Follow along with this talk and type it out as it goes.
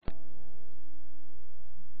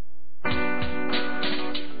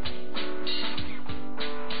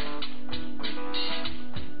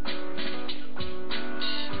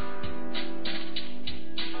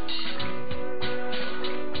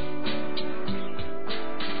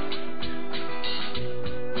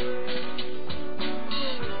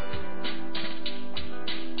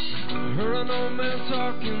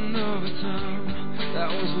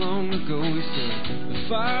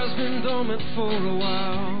has been dormant for a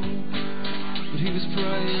while, but he was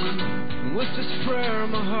praying, and with this prayer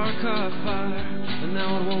my heart caught fire, and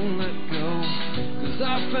now it won't let go, 'cause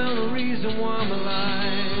I found a reason why I'm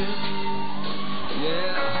alive.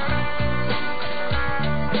 Yeah.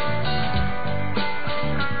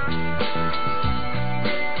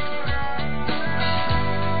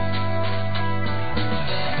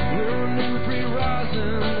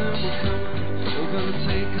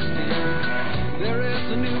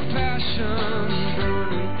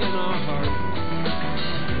 Burning in our heart,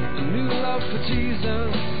 a new love for Jesus,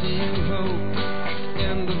 a new hope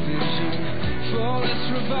and a vision for this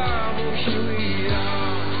revival. Here we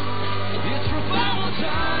are, it's revival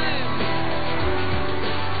time.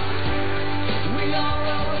 We are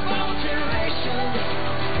a revival generation.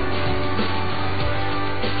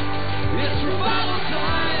 It's revival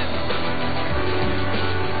time.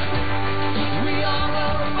 We are a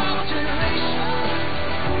revival generation.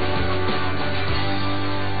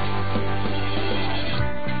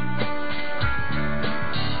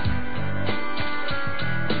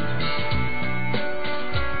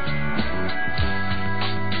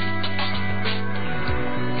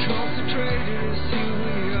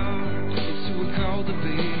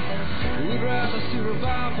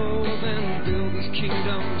 Revival, then build these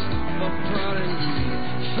kingdoms of pride and greed.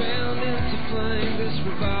 Fan into flame this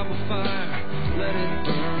revival fire, let it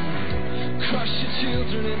burn. Crush your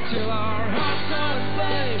children until our hearts are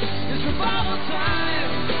inflamed. It's revival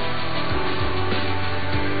time.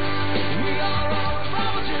 We are a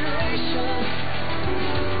revival generation.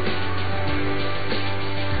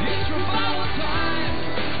 It's revival time.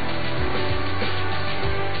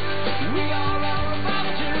 We are a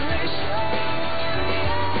revival generation.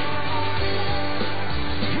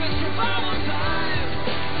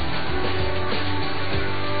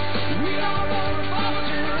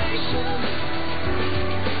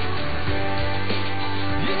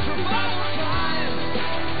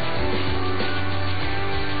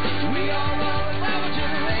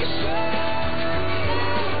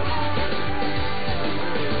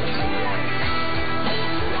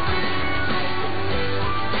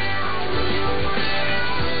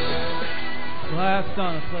 I asked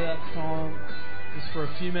Donna to play that song just for a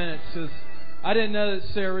few minutes because I didn't know that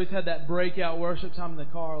Sarah Ruth had that breakout worship time in the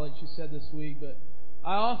car like she said this week, but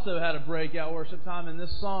I also had a breakout worship time, and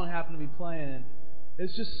this song happened to be playing, and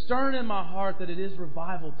it's just stirring in my heart that it is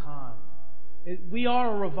revival time. We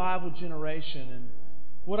are a revival generation, and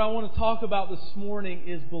what I want to talk about this morning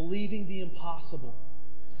is believing the impossible,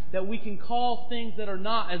 that we can call things that are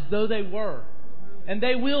not as though they were, and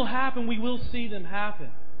they will happen. We will see them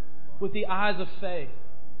happen with the eyes of faith.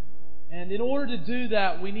 And in order to do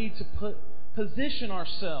that, we need to position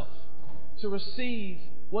ourselves to receive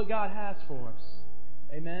what God has for us.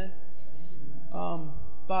 Amen?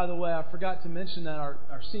 By the way, I forgot to mention that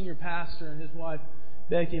our senior pastor and his wife,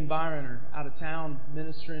 Becky and Byron, are out of town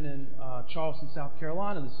ministering in Charleston, South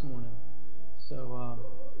Carolina this morning. So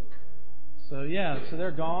they're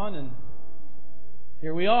gone, and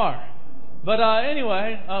here we are. But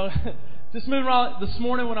anyway, just moving on. This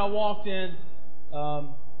morning when I walked in,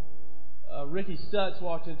 Ricky Stutz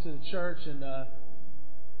walked into the church, and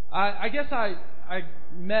I guess I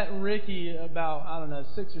met Ricky about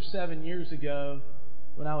 6 or 7 years ago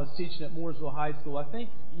when I was teaching at Mooresville High School. I think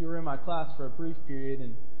you were in my class for a brief period,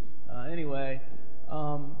 and anyway,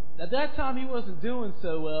 at that time he wasn't doing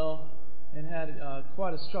so well and had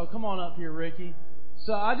quite a struggle. Come on up here, Ricky.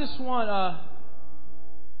 So I just want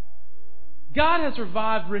God has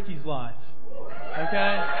revived Ricky's life.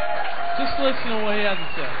 Okay? Just listen to what he has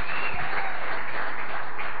to say.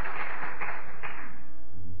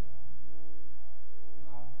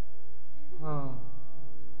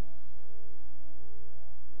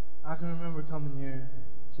 I can remember coming here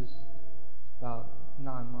just about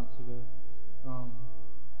 9 months ago.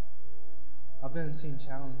 I've been in Teen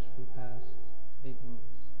Challenge for the past 8 months,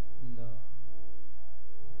 and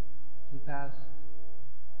for the past,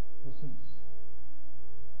 since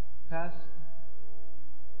past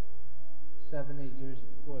 7, 8 years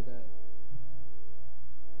before that,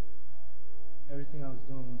 everything I was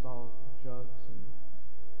doing was all drugs and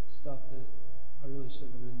stuff that I really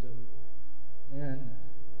shouldn't have been doing. And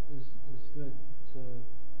it's good to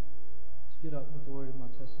get up with the word of my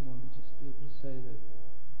testimony, just be able to say that,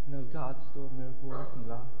 God's still a miracle working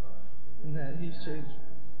God, and that He's changed.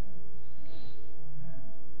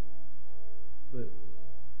 But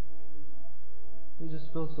it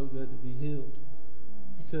just feels so good to be healed,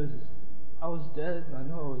 because I was dead, and I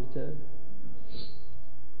know I was dead.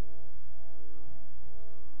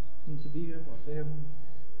 And to be here with my family,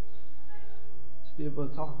 to be able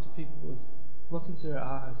to talk to people with look into their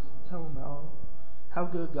eyes, tell them how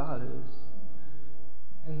good God is.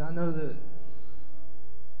 And I know that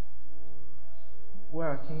where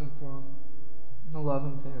I came from, in a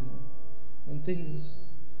loving family, and things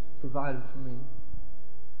provided for me,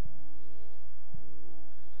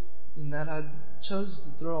 and that I chose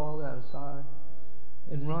to throw all that aside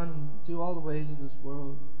and run and do all the ways of this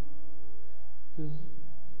world.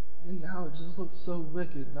 And now it just looks so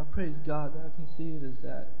wicked, and I praise God that I can see it as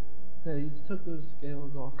that He took those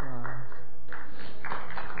scales off my eyes.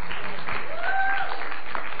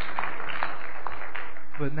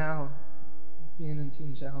 But now, being in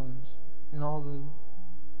Teen Challenge and all the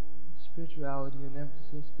spirituality and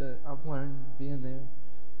emphasis that I've learned being there,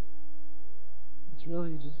 it's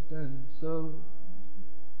really just been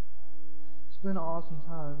it's been an awesome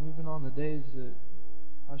time, even on the days that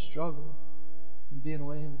I struggle and being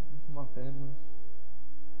away from my family.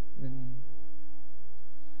 And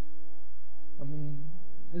I mean,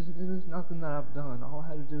 it's nothing that I've done. All I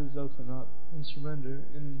had to do is open up and surrender.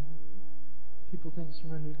 And people think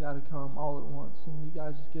surrender got to come all at once, and you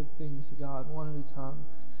guys just give things to God one at a time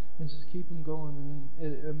and just keep them going,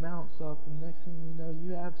 and it mounts up, and next thing you know,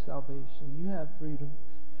 you have salvation, you have freedom.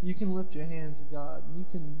 You can lift your hands to God, and you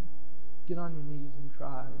can get on your knees and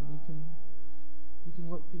cry, and you can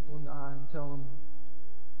look people in the eye and tell them,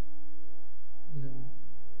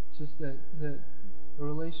 just that a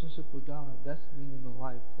relationship with God, that's meaning of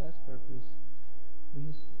life, that's purpose. And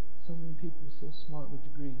there's so many people so smart with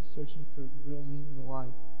degrees searching for the real meaning of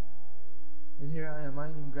life. And here I am, I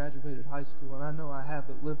ain't even graduated high school, and I know I have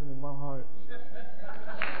it living in my heart.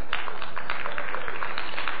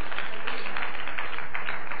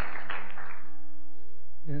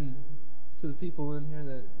 And for the people in here,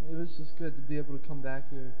 that it was just good to be able to come back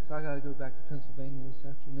here, because I got to go back to Pennsylvania this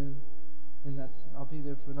afternoon, and I'll be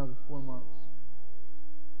there for another 4 months.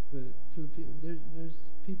 But for the people, there's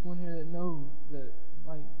people in here that know that,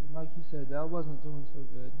 like he said, that I wasn't doing so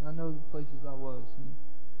good. I know the places I was, and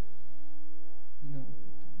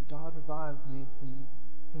God revived me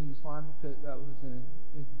from the slimy pit that I was in.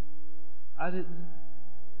 And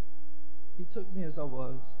He took me as I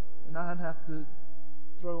was, and I didn't have to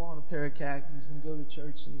throw on a pair of khakis and go to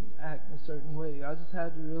church and act in a certain way. I just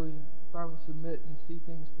had to really finally submit and see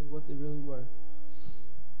things for what they really were.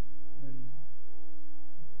 And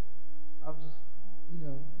I've just,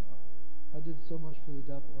 I did so much for the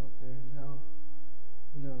devil out there, and now,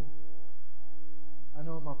 I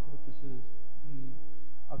know what my purpose is, and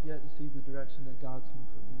I've yet to see the direction that God's going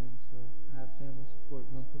to put me in. So I have family support,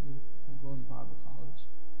 and I'm going to Bible college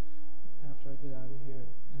after I get out of here,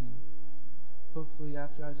 and hopefully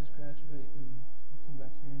after I just graduate, then I'll come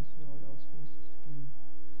back here and see all y'all's faces again,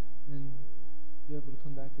 and be able to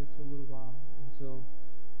come back here for a little while until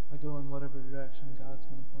I go in whatever direction God's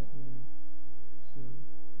going to point me in. So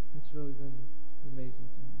it's really been an amazing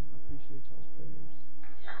thing. I appreciate y'all's prayers.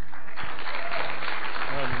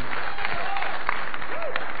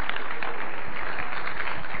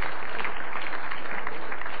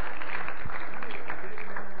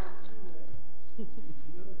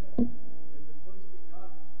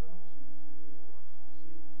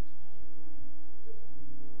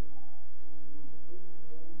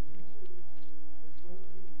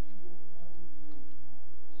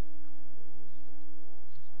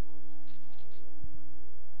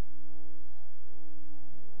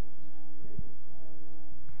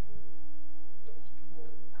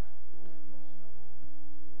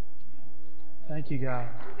 Thank you, God.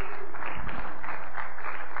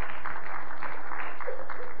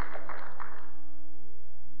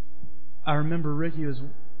 I remember Ricky was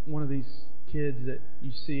one of these kids that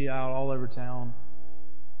you see out all over town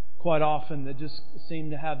quite often that just seem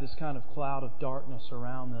to have this kind of cloud of darkness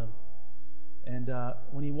around them. And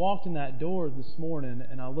when he walked in that door this morning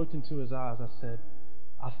and I looked into his eyes,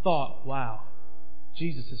 I thought, wow,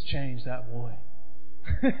 Jesus has changed that boy.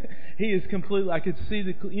 He is completely, I could see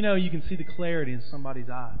you can see the clarity in somebody's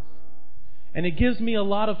eyes. And it gives me a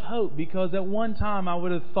lot of hope, because at one time I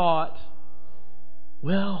would have thought,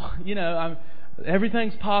 well,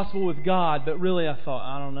 everything's possible with God, but really I thought,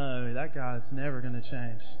 I don't know, that guy's never going to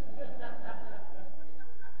change.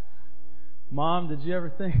 Mom, did you ever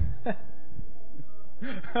think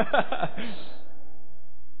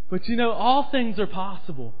But all things are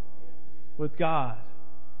possible with God.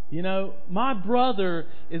 My brother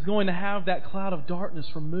is going to have that cloud of darkness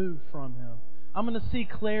removed from him. I'm going to see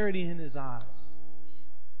clarity in his eyes.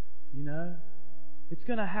 It's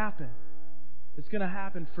going to happen. It's going to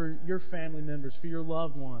happen for your family members, for your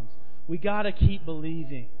loved ones. We got to keep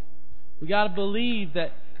believing. We got to believe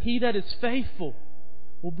that He that is faithful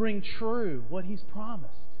will bring true what He's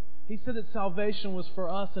promised. He said that salvation was for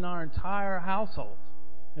us and our entire household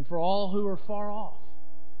and for all who are far off.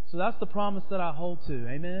 So that's the promise that I hold to.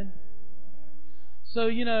 Amen? So,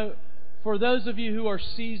 for those of you who are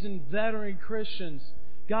seasoned, veteran Christians,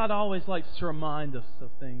 God always likes to remind us of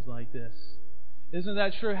things like this. Isn't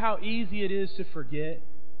that true? How easy it is to forget.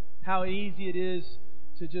 How easy it is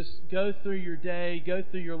to just go through your day, go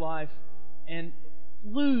through your life, and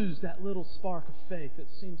lose that little spark of faith that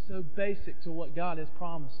seems so basic to what God has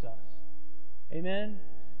promised us. Amen?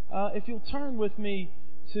 If you'll turn with me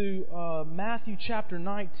to Matthew chapter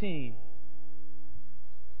 19.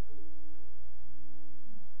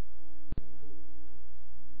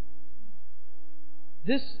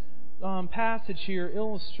 This passage here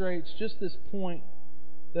illustrates just this point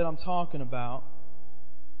that I'm talking about.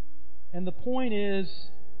 And the point is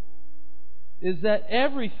that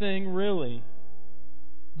everything really,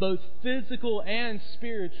 both physical and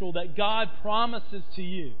spiritual, that God promises to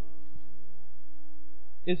you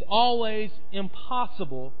is always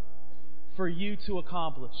impossible for you to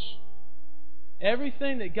accomplish.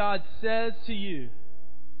 Everything that God says to you,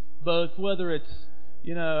 both whether it's,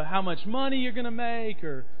 how much money you're going to make,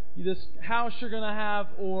 or this house you're going to have,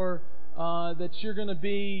 or that you're going to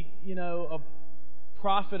be, a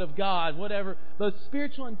prophet of God, whatever, both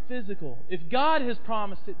spiritual and physical. If God has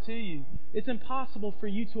promised it to you, it's impossible for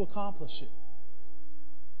you to accomplish it.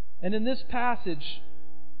 And in this passage,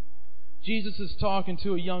 Jesus is talking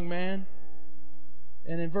to a young man.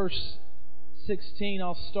 And in verse 16,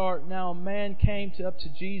 I'll start. Now a man came up to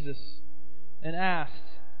Jesus and asked,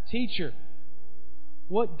 "Teacher,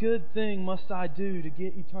 what good thing must I do to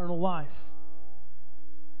get eternal life?"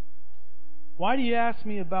 "Why do you ask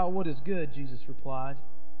me about what is good?" Jesus replied.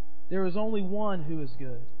 "There is only one who is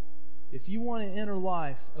good. If you want to enter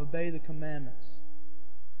life, obey the commandments."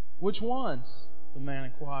 "Which ones?" the man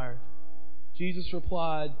inquired. Jesus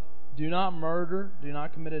replied, "Do not murder, do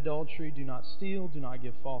not commit adultery, do not steal, do not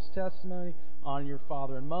give false testimony, honor your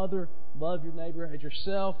father and mother, love your neighbor as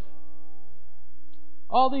yourself."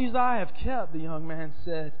 "All these I have kept," the young man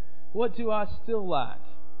said. "What do I still lack?"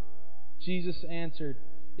 Jesus answered,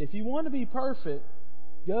 "If you want to be perfect,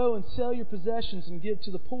 go and sell your possessions and give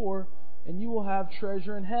to the poor, and you will have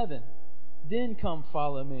treasure in heaven. Then come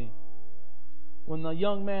follow me." When the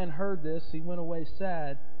young man heard this, he went away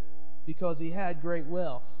sad, because he had great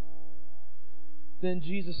wealth. Then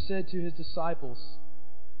Jesus said to his disciples,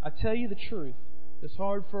 "I tell you the truth, it's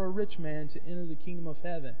hard for a rich man to enter the kingdom of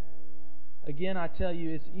heaven. Again, I tell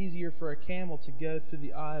you, it's easier for a camel to go through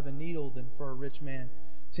the eye of a needle than for a rich man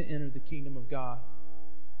to enter the kingdom of God."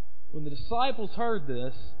 When the disciples heard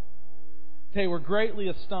this, they were greatly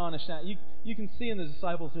astonished. Now, you can see in the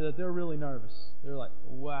disciples here that they're really nervous. They're like,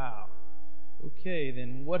 wow, okay,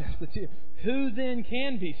 then what is the deal? Who then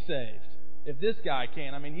can be saved if this guy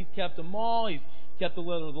can? I mean, he's kept them all. He's kept the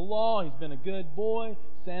letter of the law. He's been a good boy.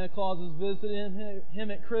 Santa Claus has visited him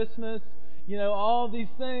at Christmas. All these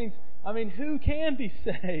things. I mean, who can be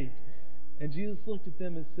saved? And Jesus looked at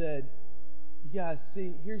them and said, "You guys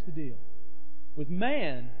see, here's the deal. With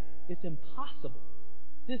man, it's impossible.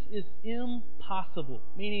 This is impossible,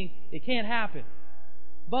 meaning it can't happen.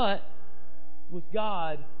 But with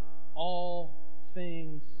God, all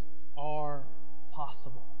things are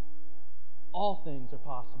possible. All things are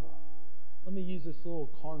possible." Let me use this little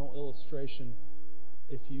carnal illustration,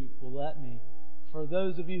 if you will let me. For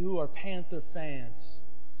those of you who are Panther fans,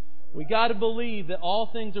 we got to believe that all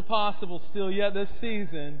things are possible still yet this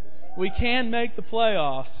season. We can make the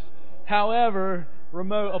playoffs, however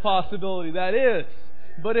remote a possibility that is.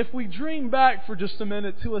 But if we dream back for just a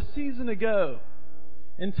minute to a season ago,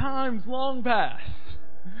 in times long past,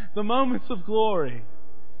 the moments of glory,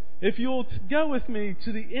 if you'll go with me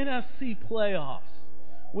to the NFC playoffs,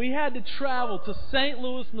 we had to travel to St.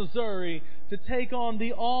 Louis, Missouri to take on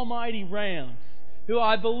the almighty Rams, who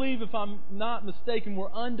I believe, if I'm not mistaken,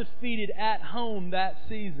 were undefeated at home that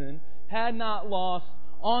season, had not lost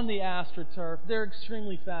on the AstroTurf. They're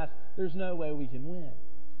extremely fast. There's no way we can win.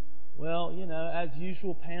 Well, as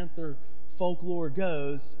usual Panther folklore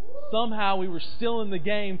goes, somehow we were still in the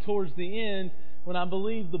game towards the end when I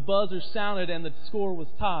believe the buzzer sounded and the score was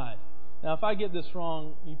tied. Now, if I get this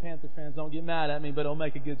wrong, you Panther fans don't get mad at me, but it'll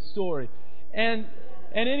make a good story. And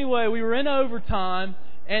anyway, we were in overtime,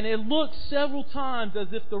 and it looked several times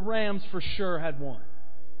as if the Rams for sure had won.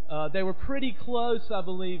 They were pretty close, I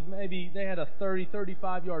believe. Maybe they had a 30,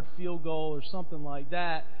 35-yard field goal or something like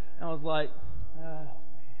that. And I was like, oh, man,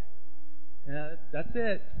 yeah, that's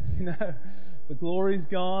it. The glory's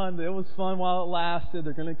gone. It was fun while it lasted.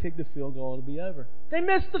 They're going to kick the field goal. It'll be over. They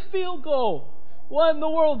missed the field goal. What in the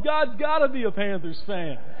world? God's got to be a Panthers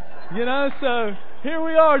fan. So here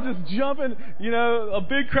we are just jumping. A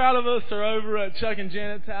big crowd of us are over at Chuck and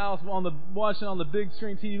Janet's house watching on the big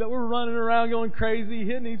screen TV. But we're running around going crazy,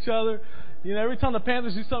 hitting each other. Every time the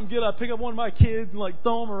Panthers do something good, I pick up one of my kids and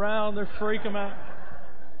throw them around. They're freak them out.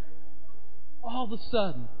 All of a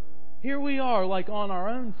sudden, here we are on our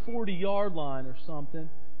own 40-yard line or something.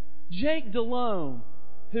 Jake Delhomme,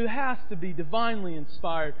 who has to be divinely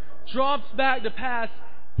inspired, drops back to pass,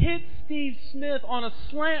 hits Steve Smith on a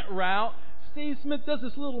slant route. Steve Smith does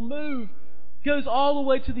this little move, goes all the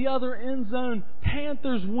way to the other end zone.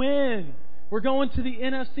 Panthers win. We're going to the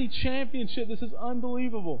NFC Championship. This is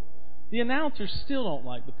unbelievable. The announcers still don't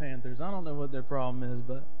like the Panthers. I don't know what their problem is,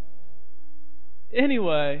 but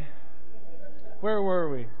anyway, where were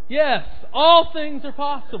we? Yes, all things are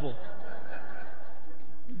possible.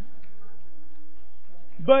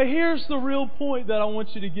 But here's the real point that I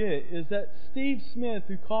want you to get, is that Steve Smith,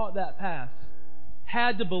 who caught that pass,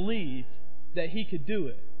 had to believe that he could do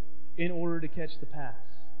it in order to catch the pass.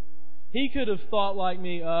 He could have thought like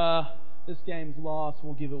me, this game's lost,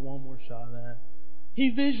 we'll give it one more shot, man. He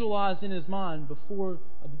visualized in his mind before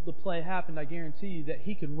the play happened, I guarantee you, that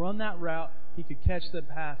he could run that route, he could catch the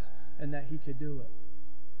pass, and that he could do it.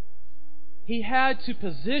 He had to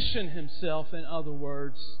position himself, in other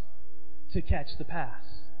words, to catch the pass.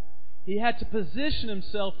 He had to position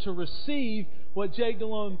himself to receive what Jake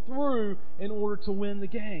Delhomme threw in order to win the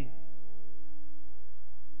game.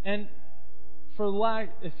 And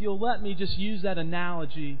if you'll let me just use that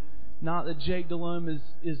analogy, not that Jake Delhomme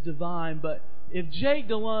is divine, but if Jake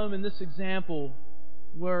Delhomme in this example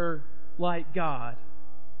were like God,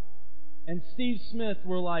 and Steve Smith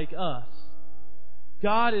were like us,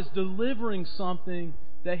 God is delivering something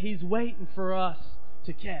that He's waiting for us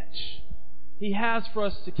to catch. He has for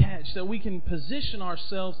us to catch, that we can position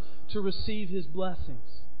ourselves to receive His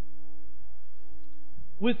blessings.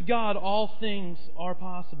 With God, all things are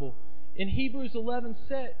possible. In Hebrews 11:6,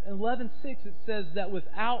 it says that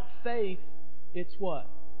without faith, it's what?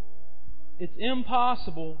 It's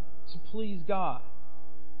impossible to please God,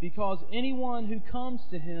 because anyone who comes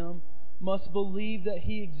to Him must believe that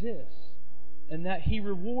He exists and that He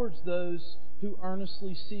rewards those who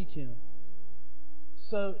earnestly seek Him.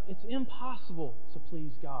 So it's impossible to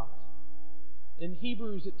please God. In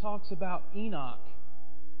Hebrews, it talks about Enoch,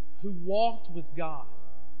 who walked with God,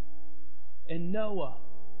 and Noah,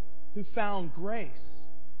 who found grace,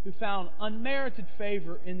 who found unmerited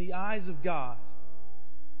favor in the eyes of God,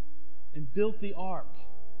 and built the ark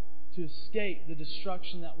to escape the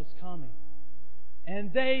destruction that was coming.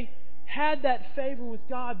 And they had that favor with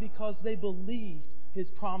God because they believed His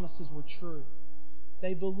promises were true.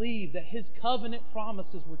 They believed that His covenant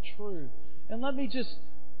promises were true. And let me just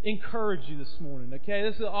encourage you this morning, okay?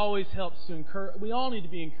 This always helps to encourage. We all need to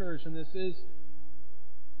be encouraged in this. Is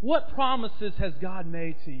what promises has God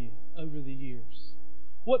made to you over the years?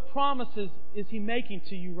 What promises is He making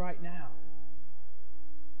to you right now?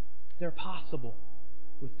 They're possible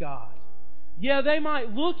with God. Yeah, they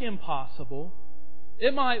might look impossible.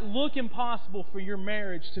 It might look impossible for your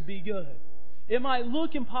marriage to be good. It might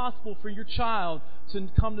look impossible for your child to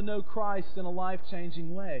come to know Christ in a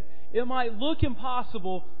life-changing way. It might look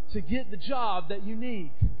impossible to get the job that you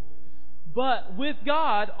need. But with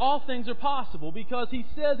God, all things are possible, because He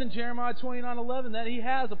says in Jeremiah 29:11 that He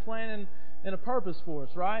has a plan and a purpose for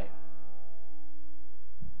us, right?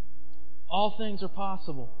 All things are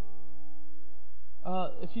possible.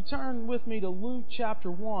 If you turn with me to Luke chapter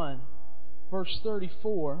 1, verse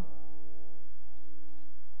 34.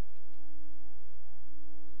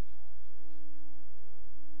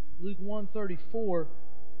 Luke 1:34.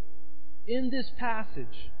 In this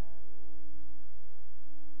passage,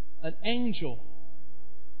 an angel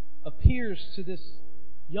appears to this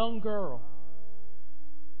young girl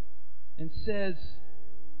and says,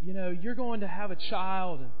 you're going to have a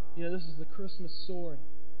child, and this is the Christmas story.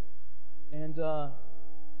 And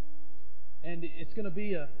it's going to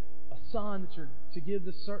be a son that you're to give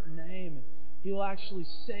this certain name, and he'll actually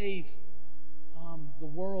save the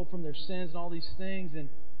world from their sins and all these things. And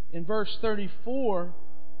in verse 34,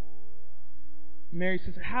 Mary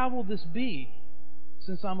says, "How will this be,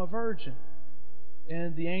 since I'm a virgin?"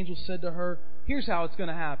 And the angel said to her, "Here's how it's going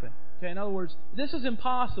to happen." Okay, in other words, this is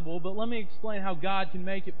impossible, but let me explain how God can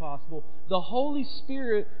make it possible. The Holy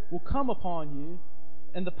Spirit will come upon you,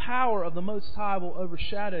 and the power of the Most High will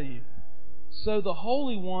overshadow you. So the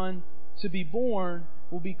Holy One to be born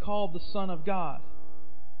will be called the Son of God.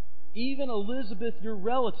 Even Elizabeth, your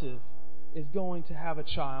relative, is going to have a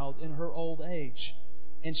child in her old age,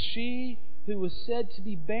 and she who was said to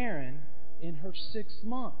be barren in her 6th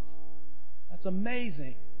month. That's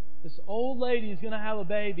amazing. This old lady is going to have a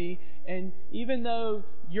baby, and even though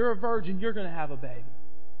you're a virgin, you're going to have a baby.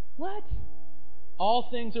 What? All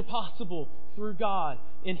things are possible through God.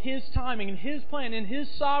 In His timing, in His plan, in His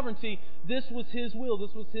sovereignty, this was His will.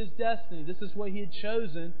 This was His destiny. This is what He had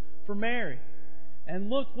chosen for Mary.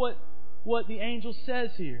 And look what the angel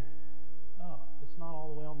says here. Oh, it's not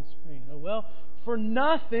all the way on the screen. Oh, well, for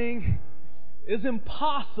nothing is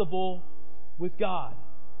impossible with God.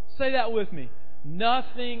 Say that with me.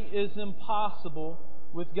 Nothing is impossible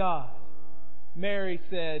with God. Mary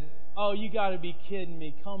said, "Oh, you got to be kidding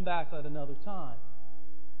me. Come back at another time."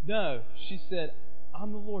 No, she said,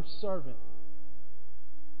 "I'm the Lord's servant.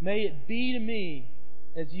 May it be to me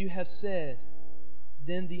as you have said."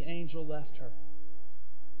 Then the angel left her.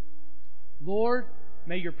 Lord,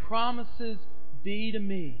 may your promises be to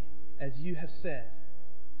me as you have said.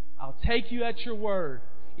 I'll take you at your word,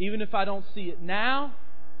 even if I don't see it now,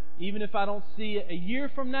 even if I don't see it a year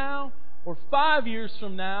from now or 5 years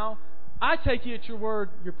from now. I take you at your word.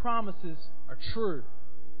 Your promises are true.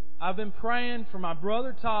 I've been praying for my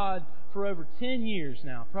brother Todd for over 10 years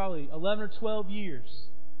now, probably 11 or 12 years.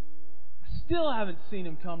 I still haven't seen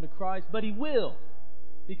him come to Christ, but he will.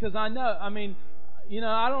 Because I know,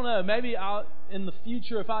 I don't know, maybe in the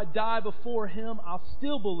future, if I die before him, I'll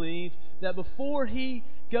still believe that before he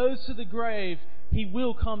goes to the grave, he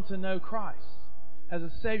will come to know Christ as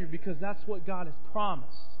a Savior, because that's what God has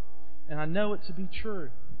promised. And I know it to be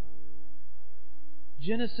true.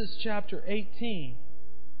 Genesis chapter 18.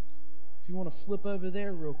 If you want to flip over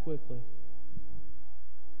there real quickly.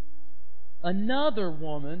 Another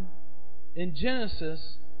woman in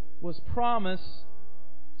Genesis was promised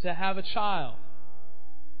to have a child.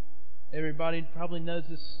 Everybody probably knows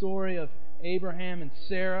this story of Abraham and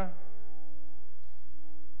Sarah.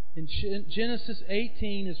 In Genesis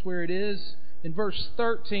 18 is where it is. In verse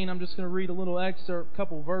 13, I'm just going to read a little excerpt, a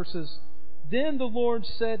couple verses. Then the Lord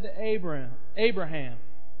said to Abraham,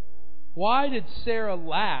 "Why did Sarah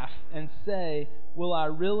laugh and say, 'Will I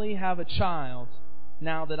really have a child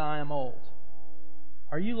now that I am old?'"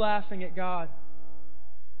 Are you laughing at God?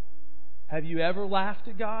 Have you ever laughed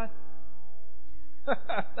at God?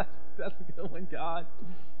 That's a good one, God.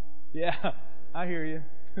 Yeah, I hear you.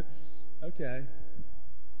 Okay.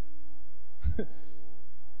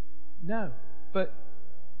 No, but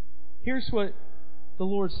here's what the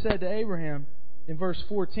Lord said to Abraham in verse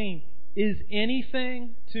 14. "Is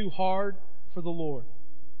anything too hard for the Lord?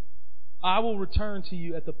 I will return to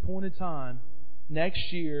you at the appointed time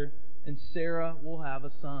next year, and Sarah will have a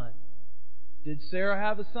son." Did Sarah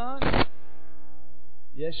have a son?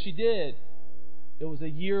 Yes, she did. It was a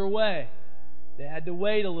year away. They had to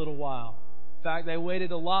wait a little while. In fact, they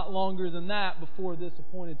waited a lot longer than that before this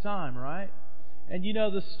appointed time, right? And you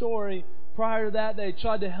know the story. Prior to that, they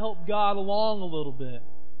tried to help God along a little bit,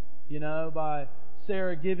 by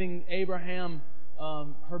Sarah giving Abraham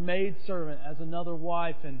her maidservant as another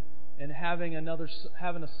wife and having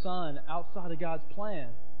a son outside of God's plan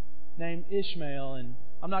named Ishmael. And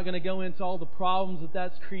I'm not going to go into all the problems that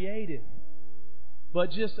that's created.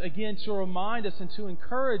 But just, again, to remind us and to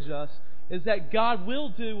encourage us is that God will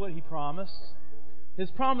do what He promised. His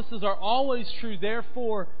promises are always true.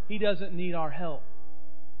 Therefore, He doesn't need our help.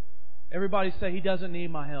 Everybody say, "He doesn't need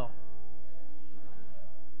my help."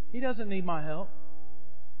 He doesn't need my help.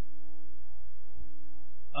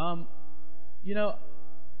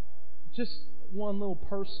 Just one little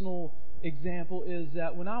personal example is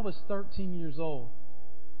that when I was 13 years old,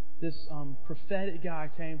 this prophetic guy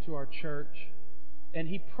came to our church. And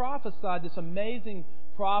he prophesied this amazing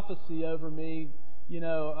prophecy over me,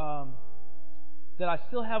 that I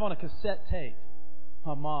still have on a cassette tape.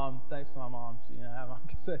 My mom, thanks to my mom, I have on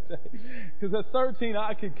a cassette tape. Because at 13,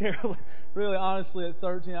 I could care. Really, honestly, at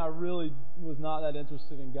 13, I really was not that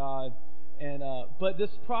interested in God. But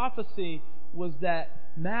this prophecy was that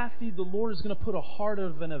Matthew, the Lord is going to put a heart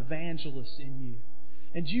of an evangelist in you.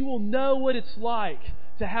 And you will know what it's like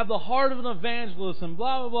to have the heart of an evangelist, and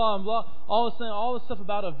blah, blah, blah, and blah, all this stuff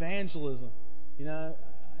about evangelism.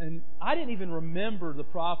 And I didn't even remember the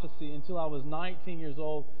prophecy until I was 19 years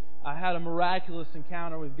old. I had a miraculous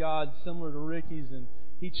encounter with God similar to Ricky's, and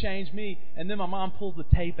He changed me. And then my mom pulls the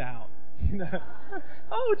tape out.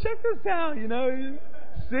 Oh, check this out,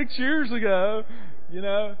 6 years ago,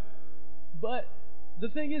 But the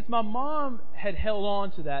thing is, my mom had held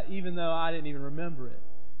on to that even though I didn't even remember it.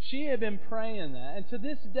 She had been praying that. And to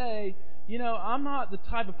this day, I'm not the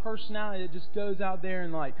type of personality that just goes out there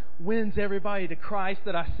and wins everybody to Christ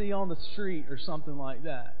that I see on the street or something like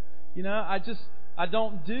that. I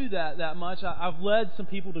don't do that much. I've led some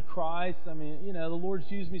people to Christ. The Lord's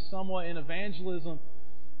used me somewhat in evangelism.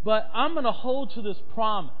 But I'm going to hold to this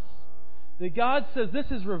promise that God says this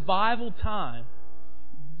is revival time.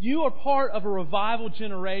 You are part of a revival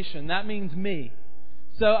generation. That means me.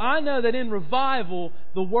 So I know that in revival,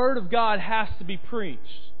 the Word of God has to be preached.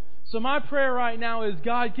 So my prayer right now is,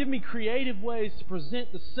 God, give me creative ways to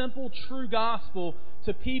present the simple, true gospel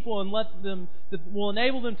to people and that will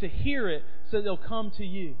enable them to hear it so that they'll come to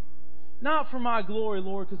You. Not for my glory,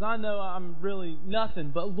 Lord, because I know I'm really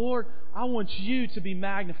nothing. But Lord, I want You to be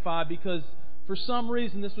magnified, because for some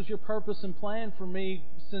reason this was Your purpose and plan for me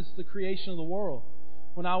since the creation of the world.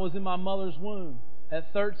 When I was in my mother's womb,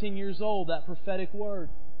 at 13 years old, that prophetic word.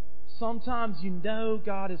 Sometimes you know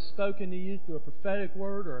God has spoken to you through a prophetic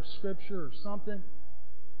word or a scripture or something,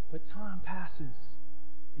 but time passes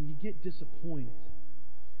and you get disappointed.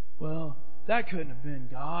 Well, that couldn't have been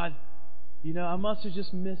God. I must have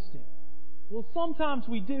just missed it. Well, sometimes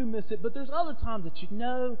we do miss it, but there's other times that you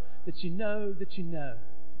know that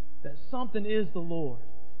something is the Lord.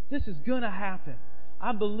 This is going to happen.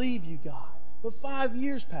 I believe You, God. But 5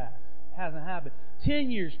 years passed. It hasn't happened.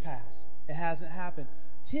 10 years passed. It hasn't happened.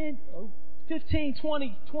 10, 15,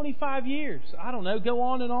 20, 25 years. I don't know. Go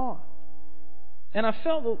on and on. And I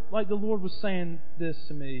felt like the Lord was saying this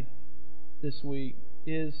to me this week,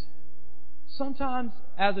 is sometimes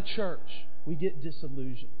as a church, we get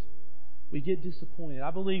disillusioned. We get disappointed.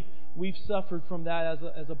 I believe we've suffered from that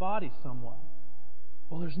as a body somewhat.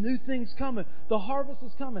 Well, there's new things coming. The harvest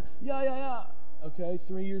is coming. Yeah. Okay,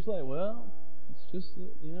 3 years later. Well, it's just,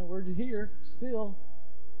 we're here still.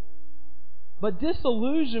 But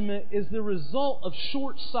disillusionment is the result of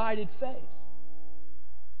short-sighted faith.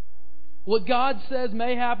 What God says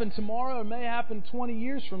may happen tomorrow or may happen 20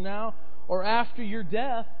 years from now or after your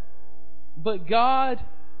death, but God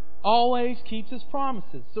always keeps His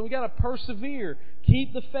promises. So we got to persevere,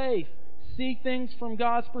 keep the faith, see things from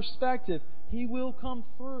God's perspective. He will come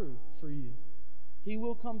through for you. He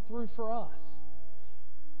will come through for us.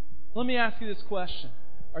 Let me ask you this question.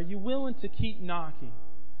 Are you willing to keep knocking?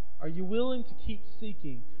 Are you willing to keep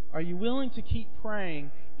seeking? Are you willing to keep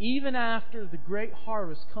praying even after the great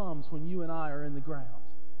harvest comes when you and I are in the ground?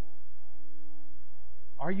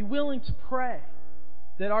 Are you willing to pray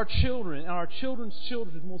that our children and our children's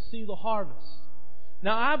children will see the harvest?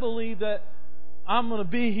 Now, I believe that I'm going to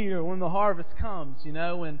be here when the harvest comes,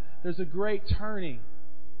 when there's a great turning,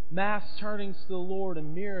 mass turnings to the Lord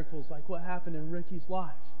and miracles like what happened in Ricky's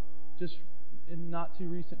life just in not too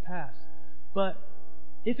recent past. But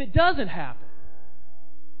if it doesn't happen,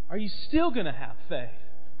 are you still going to have faith?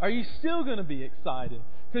 Are you still going to be excited?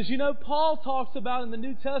 Because Paul talks about in the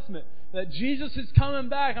New Testament that Jesus is coming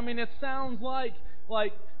back. I mean, it sounds like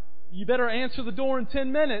you better answer the door in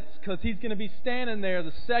 10 minutes because He's going to be standing there,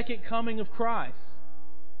 the second coming of Christ.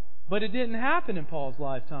 But it didn't happen in Paul's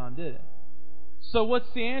lifetime, did it? So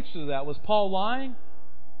what's the answer to that? Was Paul lying?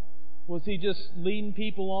 Was he just leading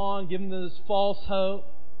people on, giving them this false hope?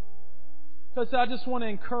 Because I just want to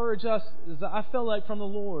encourage us, as I feel like from the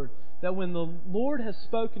Lord, that when the Lord has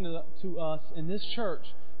spoken to us in this church,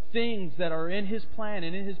 things that are in His plan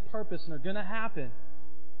and in His purpose and are going to happen,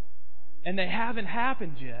 and they haven't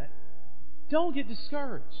happened yet, don't get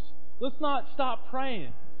discouraged. Let's not stop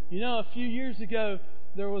praying. A few years ago,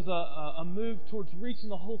 there was a move towards reaching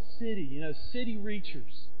the whole city, city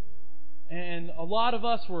reachers. And a lot of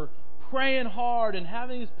us were praying hard and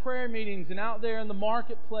having these prayer meetings and out there in the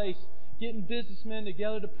marketplace getting businessmen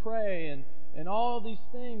together to pray and all of these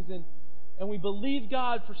things. And we believed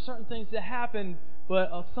God for certain things to happen,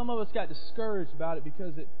 but some of us got discouraged about it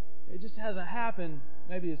because it just hasn't happened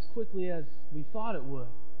maybe as quickly as we thought it would.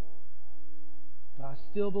 But I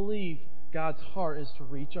still believe God's heart is to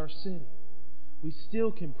reach our city. We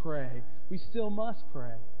still can pray. We still must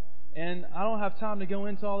pray. And I don't have time to go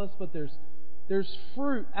into all this, but there's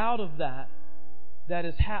fruit out of that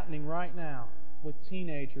is happening right now with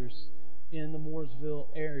teenagers in the Mooresville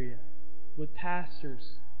area, with pastors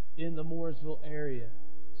in the Mooresville area.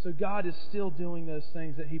 So God is still doing those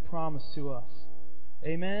things that He promised to us.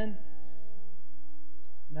 Amen?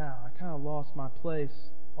 Now, I kind of lost my place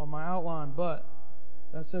on my outline, but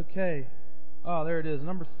that's okay. Oh, there it is.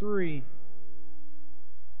 Number 3.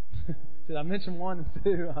 Did I mention 1 and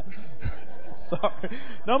 2? Sorry.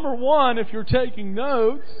 Number 1, if you're taking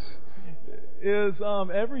notes, is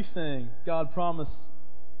everything God promised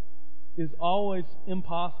is always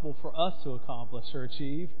impossible for us to accomplish or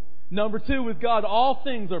achieve. Number 2, with God, all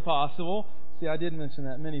things are possible. See, I did mention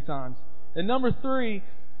that many times. And number 3,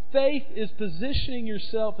 faith is positioning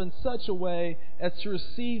yourself in such a way as to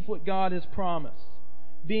receive what God has promised,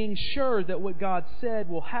 being sure that what God said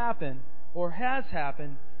will happen or has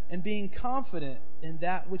happened, and being confident in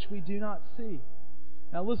that which we do not see.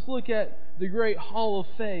 Now let's look at the great Hall of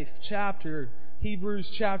Faith chapter, Hebrews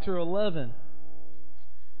chapter 11.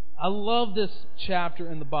 I love this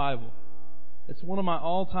chapter in the Bible. It's one of my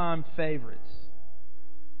all-time favorites.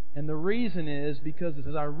 And the reason is because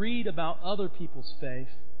as I read about other people's faith,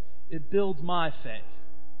 it builds my faith.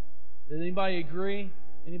 Does anybody agree?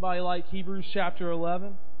 Anybody like Hebrews chapter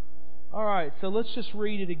 11? All right, so let's just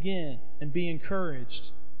read it again and be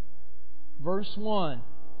encouraged. Verse 1.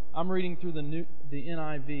 I'm reading through the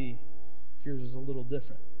NIV. Yours is a little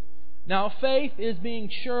different. Now faith is being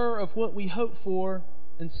sure of what we hope for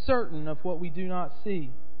and certain of what we do not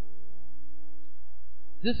see.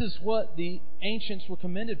 This is what the ancients were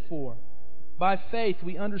commended for. By faith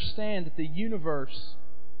we understand that the universe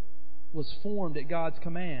was formed at God's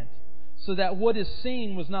command, so that what is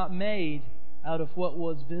seen was not made out of what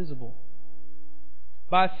was visible.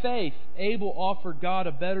 By faith Abel offered God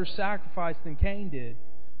a better sacrifice than Cain did.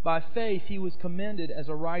 By faith he was commended as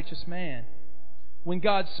a righteous man, when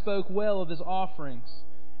God spoke well of his offerings.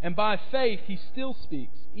 And by faith he still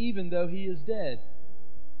speaks, even though he is dead.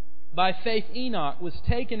 By faith Enoch was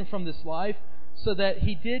taken from this life, so that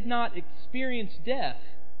he did not experience death.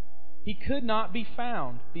 He could not be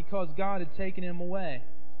found, because God had taken him away.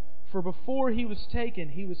 For before he was taken,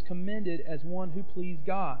 he was commended as one who pleased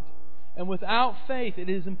God. And without faith it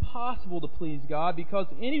is impossible to please God, because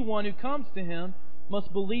anyone who comes to Him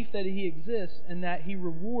must believe that He exists, and that He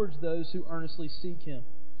rewards those who earnestly seek Him.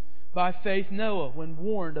 By faith Noah, when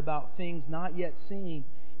warned about things not yet seen,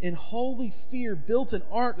 in holy fear built an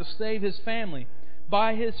ark to save his family.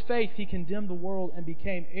 By his faith he condemned the world and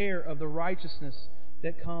became heir of the righteousness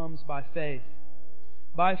that comes by faith.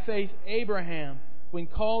 By faith Abraham, when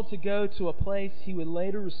called to go to a place he would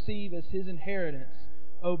later receive as his inheritance,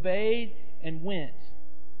 obeyed and went,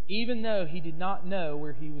 even though he did not know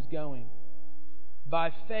where he was going.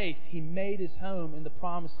 By faith he made his home in the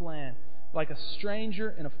promised land. Like a stranger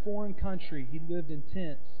in a foreign country, he lived in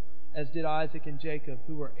tents, as did Isaac and Jacob,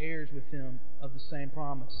 who were heirs with him of the same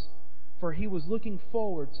promise. For he was looking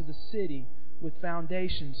forward to the city with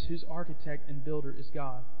foundations, whose architect and builder is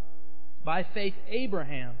God. By faith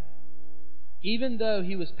Abraham, even though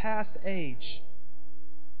he was past age,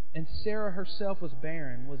 and Sarah herself was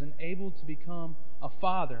barren, was enabled to become a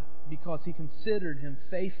father, because he considered him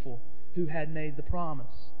faithful who had made the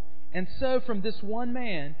promise. And so from this one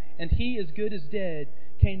man, and he as good as dead,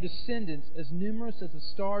 came descendants as numerous as the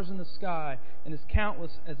stars in the sky, and as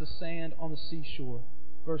countless as the sand on the seashore.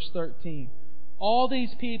 Verse 13. All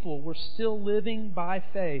these people were still living by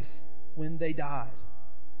faith when they died.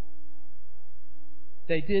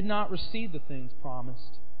 They did not receive the things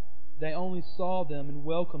promised. They only saw them and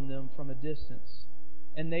welcomed them from a distance.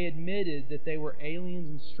 And they admitted that they were aliens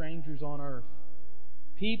and strangers on earth.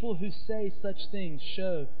 People who say such things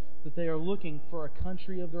show that they are looking for a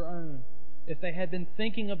country of their own. If they had been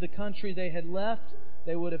thinking of the country they had left,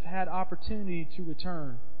 they would have had opportunity to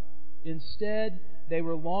return. Instead, they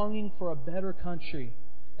were longing for a better country,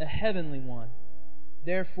 a heavenly one.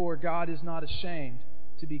 Therefore, God is not ashamed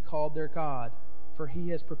to be called their God, for He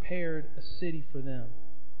has prepared a city for them.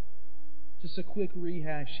 Just a quick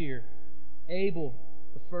rehash here. Abel,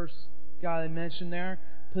 the first guy I mentioned there,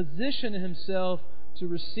 positioned himself to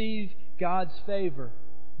receive God's favor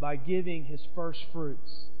by giving his first fruits.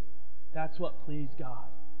 That's what pleased God.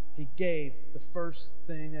 He gave the first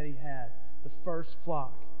thing that he had, the first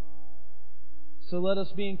flock. So let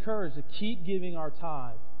us be encouraged to keep giving our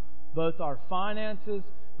tithe, both our finances,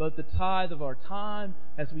 both the tithe of our time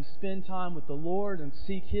as we spend time with the Lord and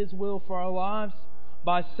seek His will for our lives.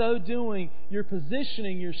 By so doing, you're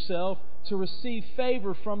positioning yourself to receive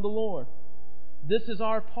favor from the Lord. This is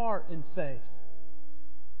our part in faith.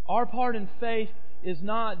 Our part in faith is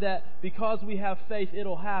not that because we have faith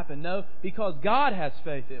it'll happen. No, because God has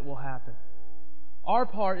faith it will happen. Our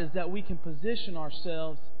part is that we can position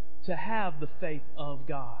ourselves to have the faith of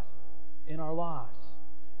God in our lives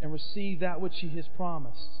and receive that which He has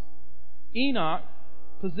promised. Enoch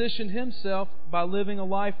positioned himself by living a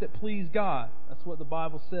life that pleased God. That's what the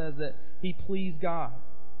Bible says, that he pleased God.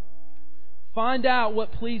 Find out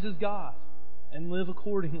what pleases God and live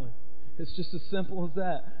accordingly. It's just as simple as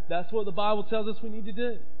that. That's what the Bible tells us we need to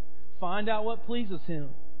do. Find out what pleases Him.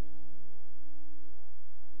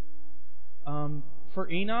 For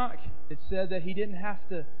Enoch, it said that he didn't have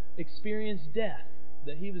to experience death,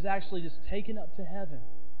 that he was actually just taken up to heaven.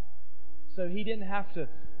 So he didn't have to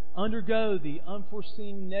undergo the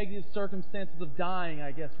unforeseen negative circumstances of dying,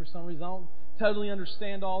 I guess, for some reason. I don't totally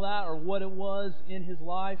understand all that or what it was in his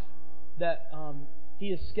life that he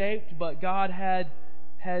escaped, but God had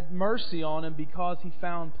mercy on him because he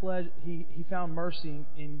found mercy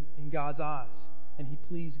in God's eyes. and he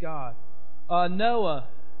pleased God. Noah,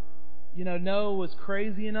 Noah was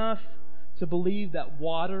crazy enough to believe that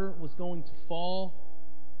water was going to fall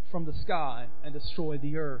from the sky and destroy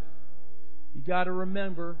the earth. You got to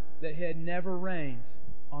remember that it had never rained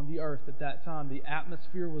on the earth at that time. The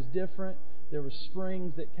atmosphere was different. There were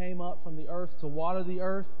springs that came up from the earth to water the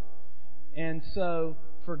earth. And so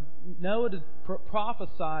for Noah to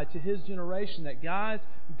prophesy to his generation that, guys,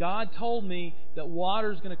 God told me that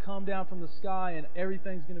water is going to come down from the sky and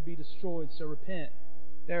everything's going to be destroyed, so repent.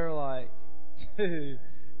 They were like, dude,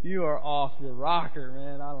 you are off your rocker,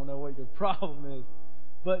 man. I don't know what your problem is.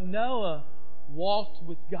 But Noah walked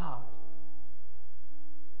with God.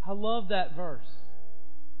 I love that verse.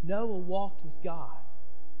 Noah walked with God.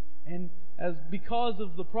 And because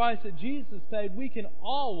of the price that Jesus paid, we can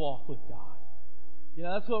all walk with God.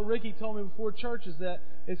 That's what Ricky told me before church, is that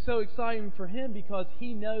it's so exciting for him because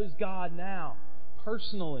he knows God now,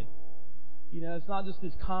 personally. It's not just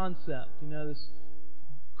this concept, this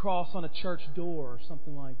cross on a church door or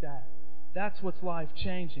something like that. That's what's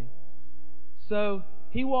life-changing. So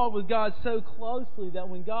he walked with God so closely that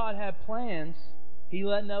when God had plans, he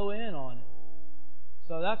let Noah in on it.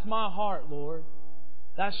 So that's my heart, Lord.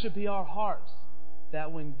 That should be our hearts.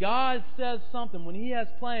 That when God says something, when He has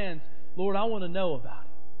plans, Lord, I want to know about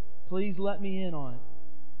it. Please let me in on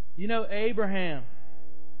it. Abraham,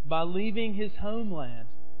 by leaving his homeland,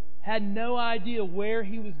 had no idea where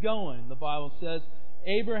he was going. The Bible says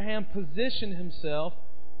Abraham positioned himself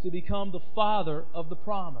to become the father of the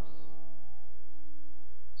promise.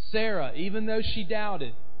 Sarah, even though she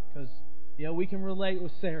doubted, because we can relate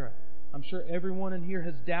with Sarah. I'm sure everyone in here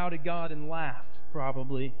has doubted God and laughed,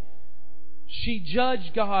 probably. She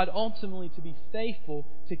judged God ultimately to be faithful,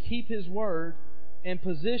 to keep His word, and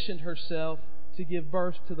positioned herself to give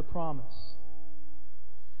birth to the promise.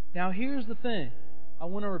 Now here's the thing. I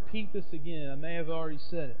want to repeat this again. I may have already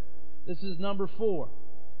said it. This is number 4.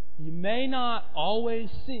 You may not always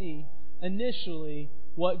see initially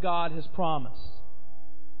what God has promised.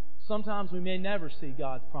 Sometimes we may never see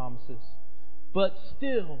God's promises. But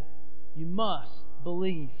still, you must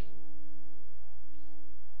believe.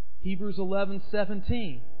 Hebrews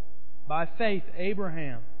 11:17. By faith,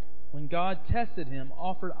 Abraham, when God tested him,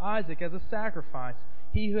 offered Isaac as a sacrifice.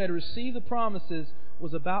 He who had received the promises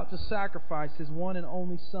was about to sacrifice his one and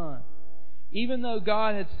only son. Even though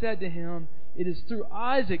God had said to him, "It is through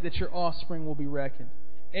Isaac that your offspring will be reckoned."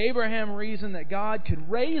 Abraham reasoned that God could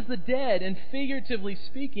raise the dead, and figuratively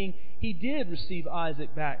speaking, he did receive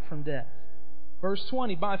Isaac back from death. Verse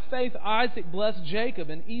 20, by faith Isaac blessed Jacob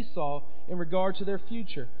and Esau in regard to their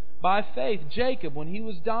future. By faith Jacob, when he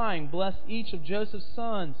was dying, blessed each of Joseph's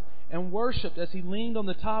sons and worshipped as he leaned on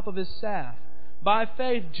the top of his staff. By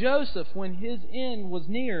faith Joseph, when his end was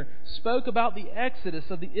near, spoke about the exodus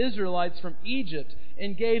of the Israelites from Egypt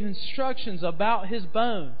and gave instructions about his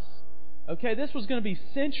bones. Okay, this was going to be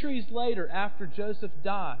centuries later after Joseph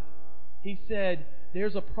died. He said,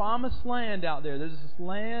 there's a promised land out there. There's this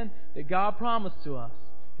land that God promised to us.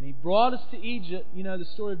 And He brought us to Egypt, the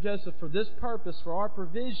story of Joseph, for this purpose, for our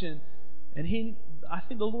provision. And I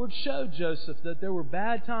think the Lord showed Joseph that there were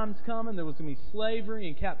bad times coming. There was going to be slavery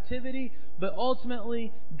and captivity. But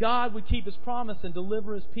ultimately, God would keep His promise and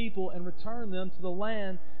deliver His people and return them to the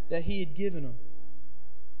land that He had given them.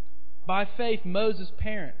 By faith, Moses'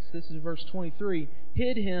 parents, this is verse 23,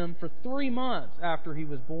 hid him for 3 months after he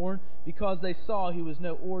was born because they saw he was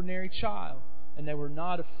no ordinary child, and they were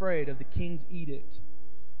not afraid of the king's edict.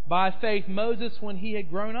 By faith, Moses, when he had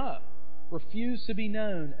grown up, refused to be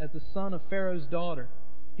known as the son of Pharaoh's daughter.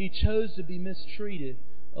 He chose to be mistreated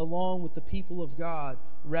along with the people of God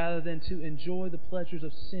rather than to enjoy the pleasures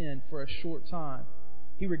of sin for a short time.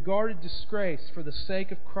 He regarded disgrace for the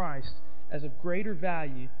sake of Christ as of greater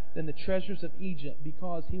value than the treasures of Egypt,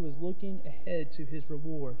 because he was looking ahead to his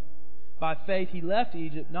reward. By faith he left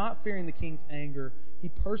Egypt, not fearing the king's anger. He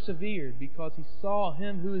persevered because he saw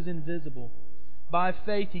Him who is invisible. By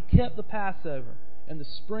faith he kept the Passover and the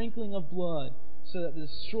sprinkling of blood, so that the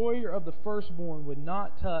destroyer of the firstborn would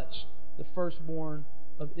not touch the firstborn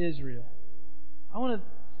of Israel. I want to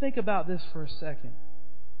think about this for a second.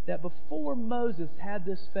 That before Moses had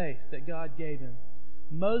this faith that God gave him,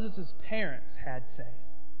 Moses' parents had faith.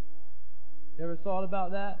 You ever thought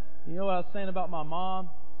about that? You know what I was saying about my mom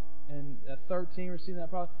and at 13 receiving that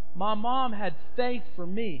prophecy? My mom had faith for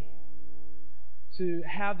me to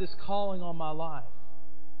have this calling on my life.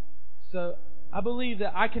 So I believe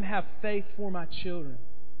that I can have faith for my children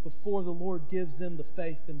before the Lord gives them the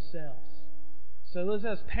faith themselves. So let's,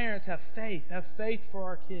 as parents, have faith for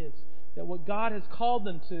our kids, that what God has called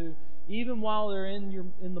them to, even while they're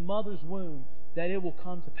in the mother's womb, that it will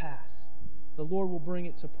come to pass. the Lord will bring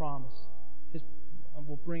it to promise.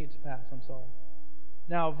 Will bring it to pass,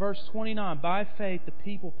 Now, verse 29, by faith the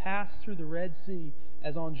people passed through the Red Sea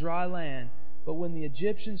as on dry land, but when the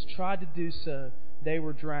Egyptians tried to do so, they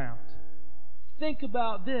were drowned. Think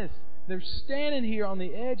about this. They're standing here on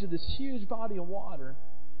the edge of this huge body of water,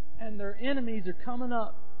 and their enemies are coming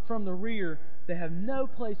up from the rear. They have no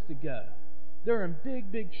place to go. They're in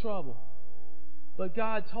big, big trouble. But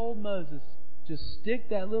God told Moses, just stick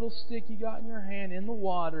that little stick you got in your hand in the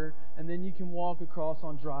water, and then you can walk across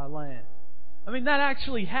on dry land. I mean, that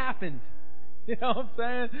actually happened. You know what I'm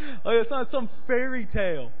saying? Like, it's not some fairy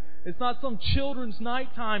tale. It's not some children's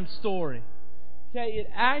nighttime story. Okay, it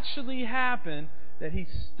actually happened that he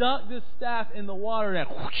stuck this staff in the water and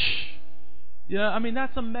whoosh. You know, I mean,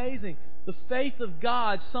 that's amazing. The faith of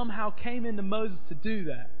God somehow came into Moses to do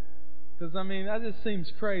that. Because, I mean, that just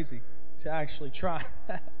seems crazy to actually try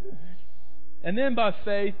that. And then by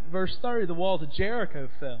faith, verse 30, the walls of Jericho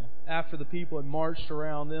fell after the people had marched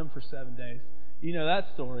around them for 7 days. You know that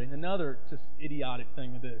story. Another just idiotic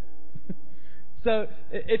thing to do. So,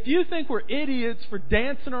 if you think we're idiots for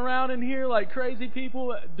dancing around in here like crazy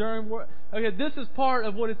people during work, okay, this is part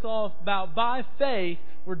of what it's all about. By faith,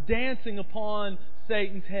 we're dancing upon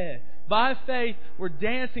Satan's head. By faith, we're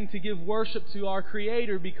dancing to give worship to our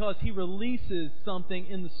Creator because He releases something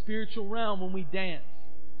in the spiritual realm when we dance.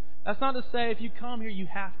 That's not to say if you come here you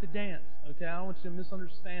have to dance. Okay, I don't want you to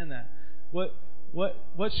misunderstand that. What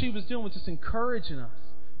she was doing was just encouraging us.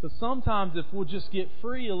 So sometimes if we'll just get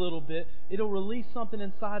free a little bit, it'll release something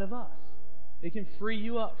inside of us. It can free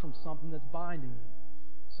you up from something that's binding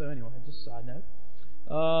you. So anyway, just a side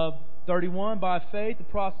note. 31, by faith, the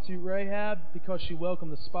prostitute Rahab, because she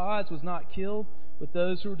welcomed the spies, was not killed with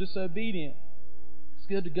those who were disobedient. It's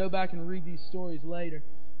good to go back and read these stories later.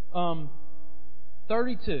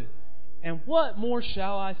 32, and what more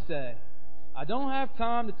shall I say? I don't have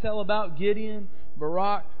time to tell about Gideon,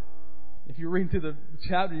 Barak. If you're reading through the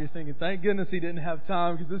chapter, you're thinking, thank goodness he didn't have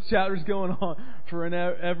time because this chapter's going on for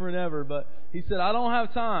ever and ever. But he said, I don't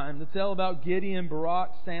have time to tell about Gideon,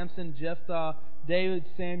 Barak, Samson, Jephthah, David,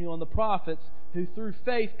 Samuel, and the prophets who through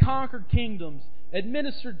faith conquered kingdoms,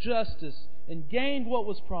 administered justice, and gained what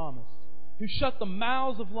was promised, who shut the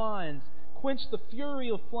mouths of lions, quenched the fury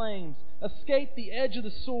of flames, escaped the edge of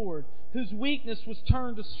the sword, whose weakness was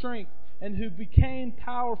turned to strength, and who became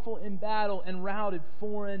powerful in battle and routed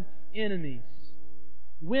foreign enemies.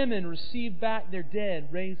 Women received back their dead,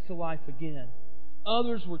 raised to life again.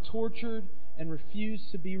 Others were tortured and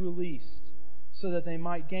refused to be released, so that they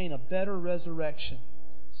might gain a better resurrection.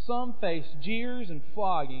 Some faced jeers and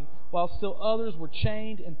flogging, while still others were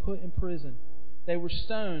chained and put in prison. They were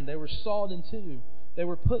stoned, they were sawed in two, they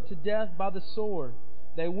were put to death by the sword.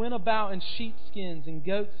 They went about in sheepskins and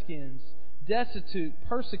goatskins, destitute,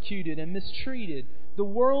 persecuted, and mistreated. The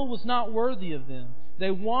world was not worthy of them.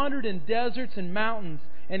 They wandered in deserts and mountains,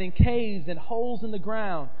 and in caves and holes in the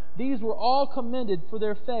ground. These were all commended for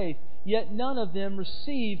their faith, yet none of them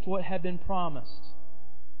received what had been promised.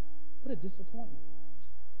 What a disappointment.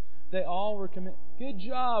 They all were commended. Good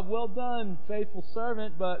job, well done, faithful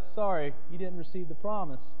servant, but sorry, you didn't receive the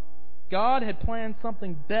promise. God had planned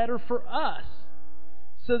something better for us,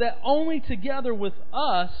 so that only together with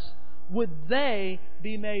us would they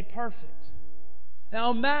be made perfect.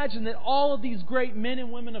 Now imagine that all of these great men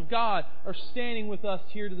and women of God are standing with us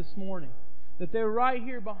here this morning. That they're right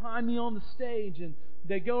here behind me on the stage, and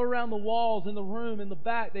they go around the walls in the room in the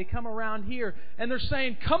back. They come around here and they're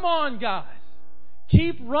saying, come on guys,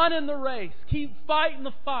 keep running the race, keep fighting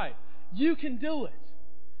the fight. You can do it.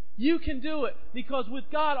 You can do it, because with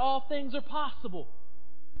God all things are possible.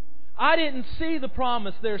 I didn't see the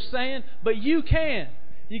promise they're saying, but you can.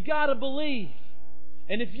 You got to believe.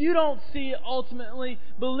 And if you don't see it ultimately,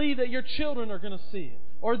 believe that your children are going to see it,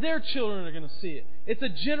 or their children are going to see it. It's a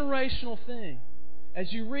generational thing.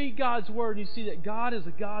 As you read God's Word, you see that God is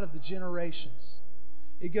a God of the generations.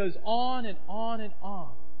 It goes on and on and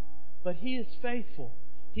on. But He is faithful.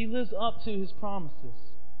 He lives up to His promises.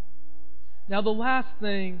 Now, the last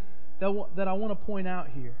thing that I want to point out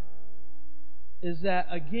here is that,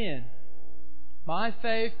 again, my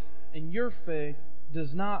faith and your faith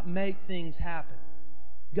does not make things happen.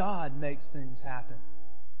 God makes things happen.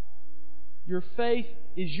 Your faith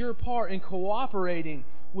is your part in cooperating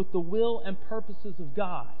with the will and purposes of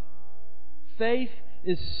God. Faith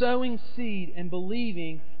is sowing seed and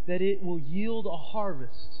believing that it will yield a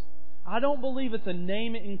harvest. I don't believe it's a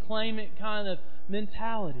name it and claim it kind of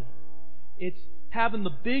mentality. It's having the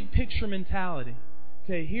big picture mentality.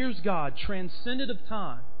 Okay, here's God, transcendent of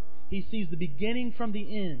time. He sees the beginning from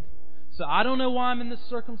the end. So I don't know why I'm in this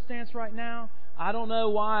circumstance right now. I don't know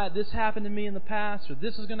why this happened to me in the past or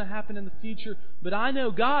this is going to happen in the future, but I know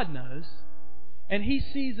God knows, and He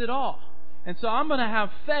sees it all. And so I'm going to have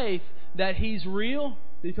faith that He's real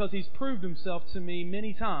because He's proved Himself to me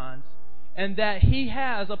many times, and that He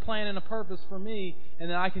has a plan and a purpose for me, and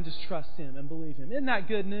that I can just trust Him and believe Him. Isn't that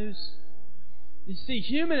good news? You see,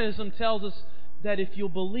 humanism tells us that if you'll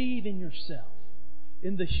believe in yourself,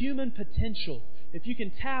 in the human potential, if you can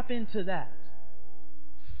tap into that,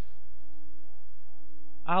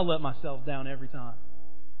 I'll let myself down every time.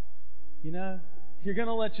 You know? You're going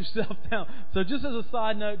to let yourself down. So just as a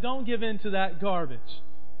side note, don't give in to that garbage.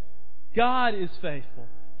 God is faithful.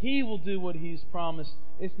 He will do what He's promised.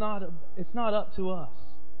 It's not up to us.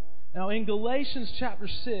 Now in Galatians chapter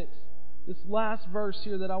 6, this last verse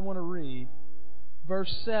here that I want to read,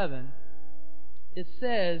 verse 7, it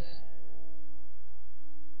says,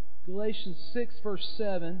 Galatians 6 verse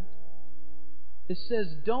 7, it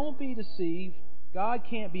says, "Don't be deceived. God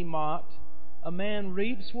can't be mocked. A man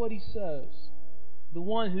reaps what he sows. The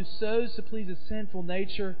one who sows to please his sinful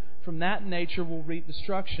nature, from that nature will reap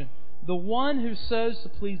destruction. The one who sows to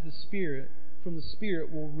please the Spirit, from the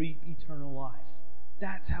Spirit will reap eternal life."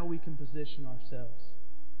 That's how we can position ourselves,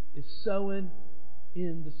 is sowing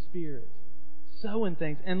in the Spirit. Sowing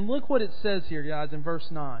things. And look what it says here, guys, in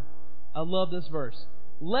verse 9. I love this verse.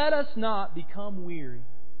 "Let us not become weary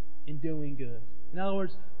in doing good." In other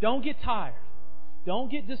words, don't get tired.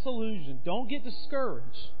 Don't get disillusioned. Don't get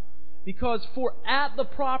discouraged. Because for at the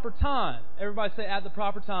proper time, everybody say at the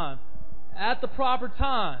proper time. At the proper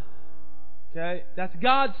time. Okay? That's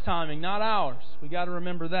God's timing, not ours. We got to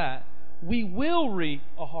remember that. We will reap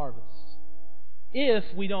a harvest. If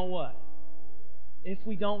we don't what? If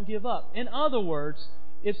we don't give up. In other words,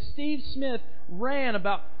 if Steve Smith ran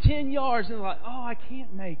about 10 yards and like, oh, I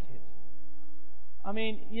can't make it. I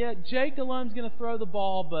mean, yeah, Jake Delhome's going to throw the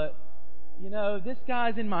ball, but, you know, this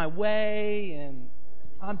guy's in my way, and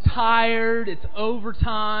I'm tired. It's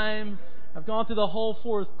overtime. I've gone through the whole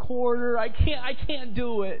fourth quarter. I can't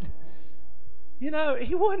do it. You know,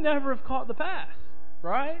 he would never have caught the pass,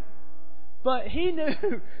 right? But he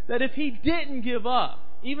knew that if he didn't give up,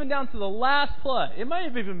 even down to the last play, it may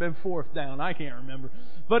have even been fourth down, I can't remember.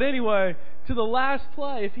 But anyway, to the last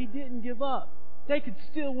play, if he didn't give up, they could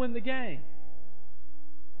still win the game.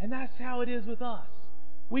 And that's how it is with us.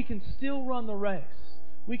 We can still run the race.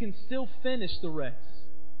 We can still finish the race.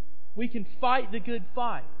 We can fight the good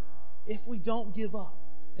fight if we don't give up.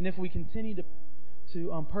 And if we continue to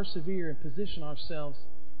persevere and position ourselves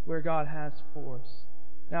where God has for us.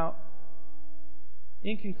 Now,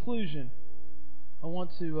 in conclusion, I want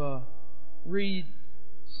to read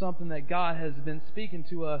something that God has been speaking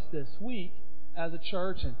to us this week as a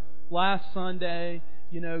church. And last Sunday,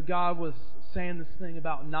 you know, God was saying this thing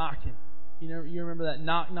about knocking. You know, you remember that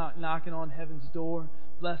knock, knock, knocking on heaven's door?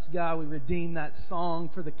 Bless God, we redeemed that song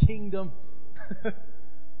for the kingdom.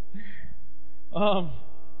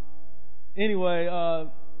 Anyway,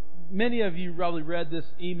 many of you probably read this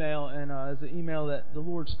email, and it's an email that the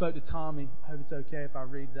Lord spoke to Tommy. I hope it's okay if I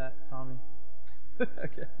read that, Tommy.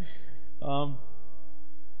 Okay.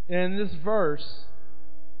 And this verse,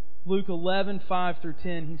 Luke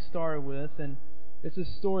 11:5-10, he started with, and it's a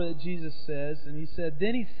story that Jesus says, and he said,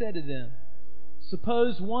 "Then he said to them,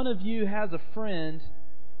 suppose one of you has a friend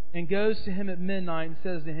and goes to him at midnight and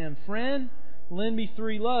says to him, 'Friend, lend me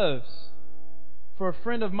 3 loaves. For a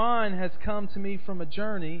friend of mine has come to me from a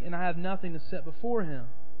journey, and I have nothing to set before him.'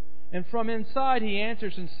 And from inside he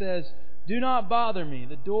answers and says, 'Do not bother me.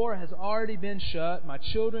 The door has already been shut. My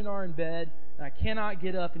children are in bed, and I cannot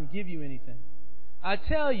get up and give you anything.' I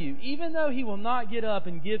tell you, even though he will not get up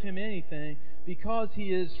and give him anything because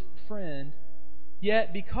he is friend,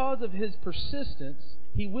 yet because of his persistence,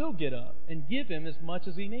 he will get up and give him as much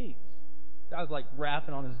as he needs." Guy's like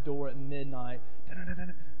rapping on his door at midnight.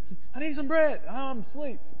 "I need some bread. Oh, I'm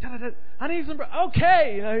asleep. I need some bread."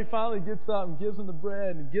 Okay. You know, he finally gets up and gives him the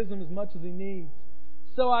bread and gives him as much as he needs.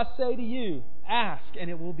 "So I say to you, ask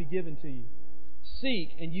and it will be given to you.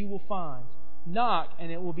 Seek and you will find. Knock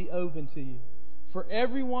and it will be opened to you. For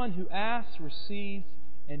everyone who asks receives,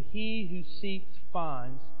 and he who seeks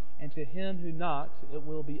finds, and to him who knocks it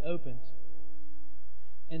will be opened."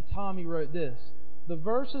 And Tommy wrote this: the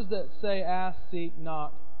verses that say ask, seek,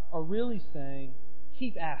 knock are really saying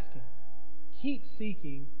keep asking, keep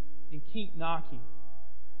seeking, and keep knocking.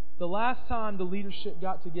 The last time the leadership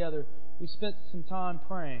got together, we spent some time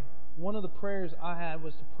praying. One of the prayers I had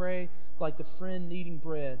was to pray like the friend needing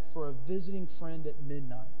bread for a visiting friend at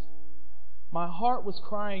midnight. My heart was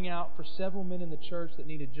crying out for several men in the church that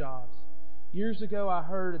needed jobs. Years ago, I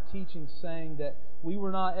heard a teaching saying that we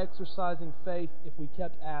were not exercising faith if we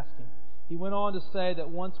kept asking. He went on to say that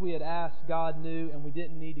once we had asked, God knew, and we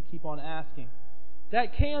didn't need to keep on asking.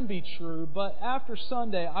 That can be true, but after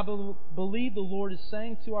Sunday, I believe the Lord is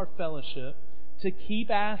saying to our fellowship to keep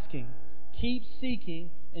asking, keep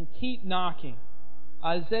seeking, and keep knocking.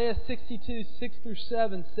 Isaiah 62,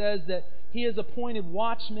 6-7 says that He has appointed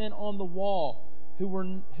watchmen on the wall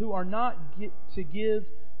who are not to give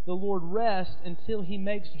the Lord rest until He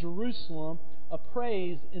makes Jerusalem a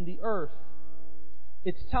praise in the earth.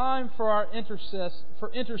 It's time for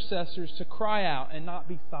intercessors to cry out and not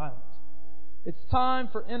be silent. It's time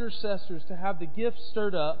for intercessors to have the gift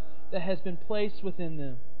stirred up that has been placed within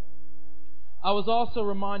them. I was also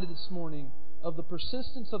reminded this morning of the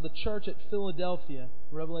persistence of the church at Philadelphia,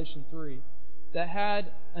 Revelation 3, that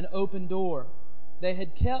had an open door. They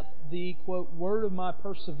had kept the, quote, word of my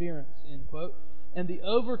perseverance, end quote, and the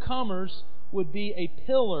overcomers would be a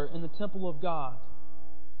pillar in the temple of God.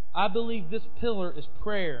 I believe this pillar is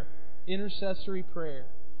prayer, intercessory prayer.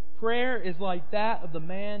 Prayer is like that of the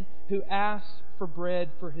man who asked for bread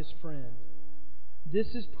for his friend. This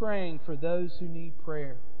is praying for those who need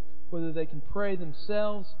prayer, whether they can pray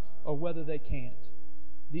themselves or whether they can't.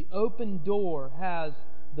 The open door has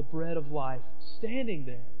the bread of life standing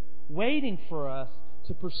there, waiting for us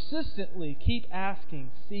to persistently keep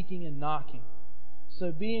asking, seeking, and knocking.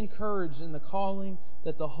 So be encouraged in the calling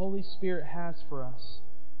that the Holy Spirit has for us.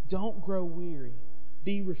 Don't grow weary.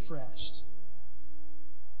 Be refreshed.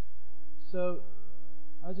 So,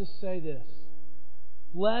 I'll just say this.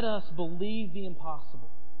 Let us believe the impossible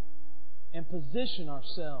and position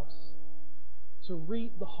ourselves to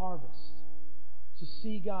reap the harvest, to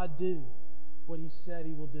see God do what He said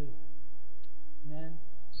He will do. Amen?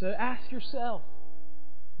 So ask yourself,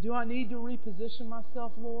 do I need to reposition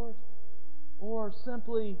myself, Lord? Or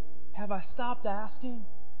simply, have I stopped asking?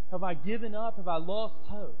 Have I given up? Have I lost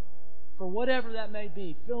hope? For whatever that may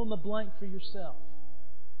be, fill in the blank for yourself.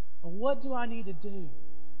 And what do I need to do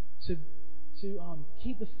to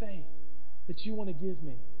keep the faith that you want to give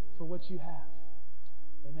me for what you have?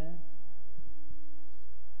 Amen?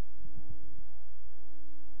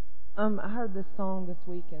 I heard this song this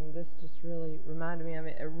week, and this just really reminded me of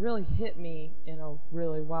it. It really hit me in a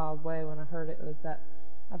really wild way when I heard it. It was that,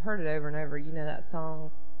 I've heard it over and over. You know that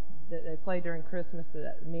song that they play during Christmas,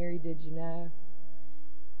 that Mary Did You Know?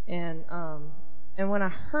 And when I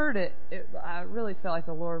heard it, I really felt like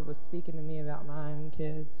the Lord was speaking to me about my own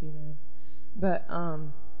kids, you know. But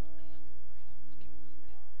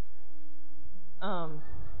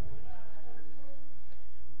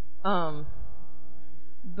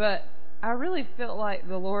but I really felt like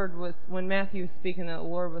the Lord was, when Matthew was speaking, that the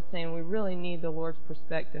Lord was saying we really need the Lord's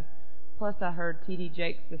perspective. Plus, I heard T.D.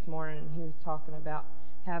 Jakes this morning, and he was talking about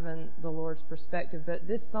having the Lord's perspective. But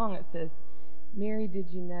this song, it says, Mary, did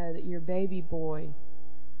you know that your baby boy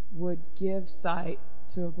would give sight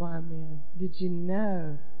to a blind man? Did you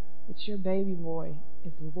know that your baby boy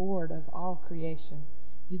is Lord of all creation?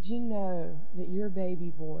 Did you know that your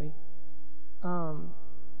baby boy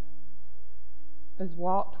has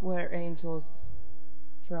walked where angels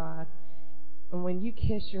trod? And when you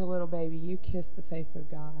kiss your little baby, you kiss the face of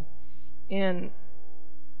God. And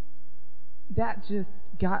that just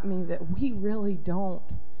got me that we really don't.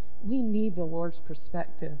 We need the Lord's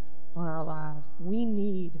perspective on our lives. We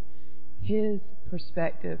need His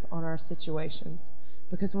perspective on our situations.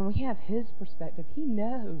 Because when we have His perspective, He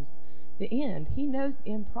knows the end. He knows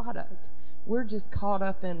the end product. We're just caught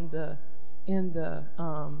up in the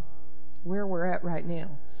where we're at right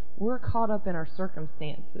now. We're caught up in our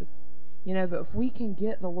circumstances. You know, but if we can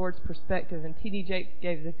get the Lord's perspective, and T.D. Jakes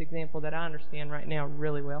gave this example that I understand right now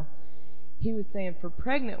really well. He was saying for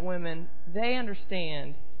pregnant women, they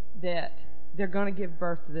understand that they're going to give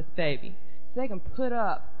birth to this baby. So they can put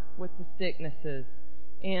up with the sicknesses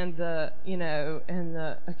and okay,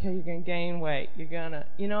 you're going to gain weight. You're going to,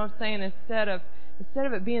 you know what I'm saying? Instead of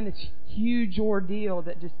it being this huge ordeal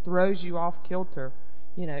that just throws you off kilter,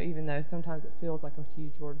 you know, even though sometimes it feels like a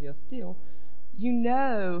huge ordeal still, you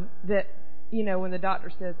know that, you know, when the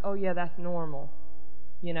doctor says, oh yeah, that's normal.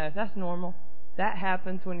 You know, that's normal. That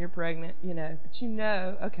happens when you're pregnant, you know. But you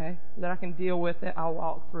know, okay, that I can deal with it. I'll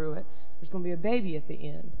walk through it. There's going to be a baby at the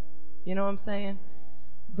end. You know what I'm saying?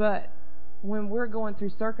 But when we're going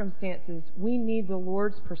through circumstances, we need the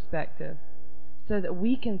Lord's perspective so that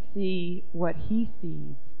we can see what He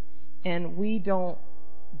sees. And we don't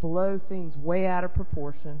blow things way out of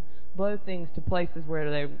proportion, blow things to places where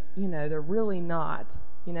they're really not.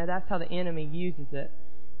 You know, that's how the enemy uses it.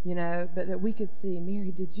 You know, but that we could see,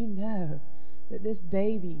 Mary, did you know that this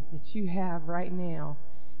baby that you have right now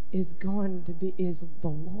is the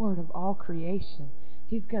Lord of all creation?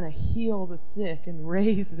 He's going to heal the sick and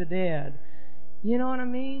raise the dead. You know what I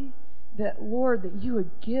mean? That, Lord, that you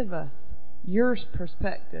would give us your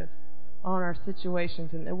perspective on our situations,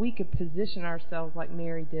 and that we could position ourselves like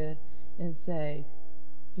Mary did and say,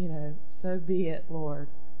 so be it, Lord.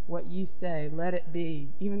 What you say, let it be.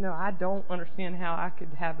 Even though I don't understand how I could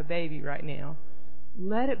have a baby right now,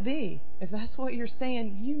 let it be. If that's what you're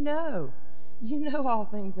saying, you know all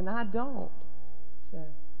things, and I don't. So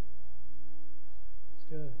it's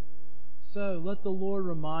good. So let the Lord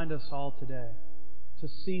remind us all today to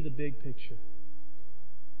see the big picture.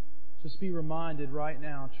 Just be reminded right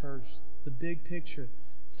now, church, the big picture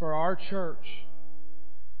for our church.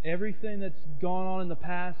 Everything that's gone on in the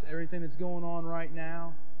past, everything that's going on right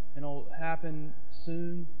now, and will happen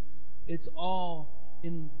soon, it's all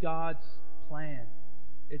in God's plan.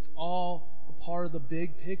 It's all a part of the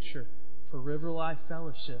big picture for River Life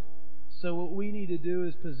Fellowship. So what we need to do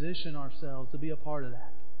is position ourselves to be a part of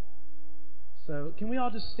that. So can we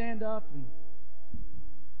all just stand up and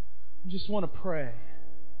just want to pray?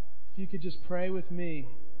 If you could just pray with me.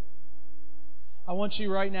 I want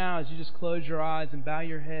you right now, as you just close your eyes and bow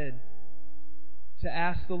your head, to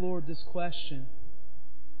ask the Lord this question.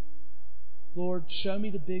 Lord, show me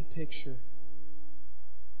the big picture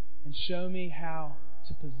and show me how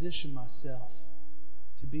to position myself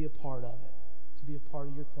to be a part of it, to be a part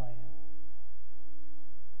of your plan.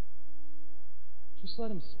 Just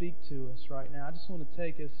let Him speak to us right now. I just want to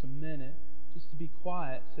take us a minute just to be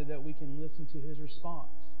quiet so that we can listen to His response.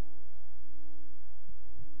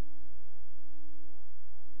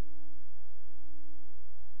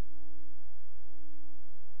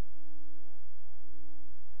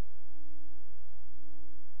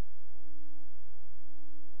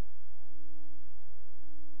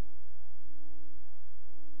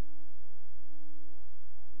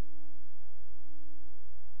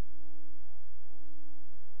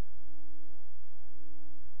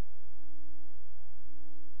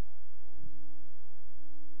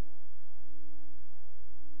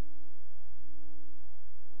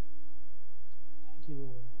 Thank you,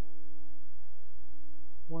 Lord.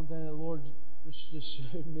 One thing the Lord just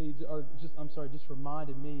showed me, just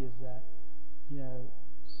reminded me is that,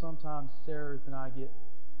 sometimes Sarah and I get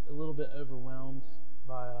a little bit overwhelmed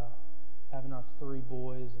by having our 3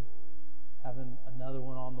 boys and having another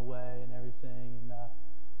one on the way and everything.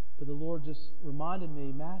 But the Lord just reminded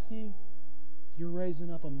me, Matthew, you're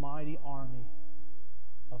raising up a mighty army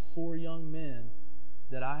of 4 young men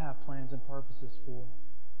that I have plans and purposes for.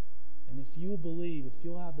 And if you'll believe, if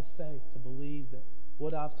you'll have the faith to believe that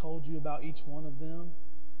what I've told you about each one of them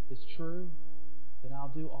is true, then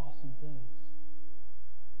I'll do awesome things.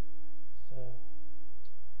 So,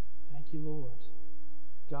 thank you, Lord.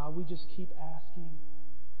 God, we just keep asking,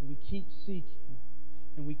 and we keep seeking,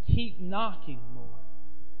 and we keep knocking, Lord,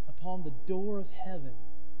 upon the door of heaven.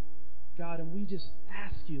 God, and we just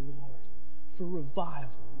ask you, Lord, for revival,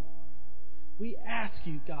 Lord. We ask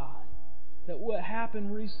you, God, that what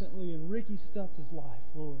happened recently in Ricky Stutz' life,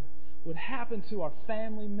 Lord, would happen to our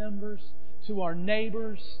family members, to our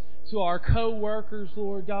neighbors, to our co-workers,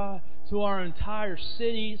 Lord God, to our entire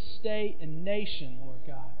city, state, and nation, Lord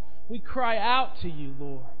God. We cry out to you,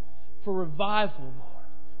 Lord, for revival, Lord.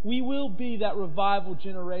 We will be that revival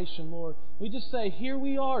generation, Lord. We just say, here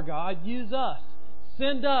we are, God. Use us.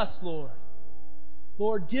 Send us, Lord.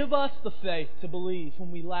 Lord, give us the faith to believe when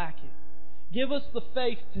we lack it. Give us the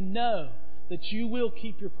faith to know that you will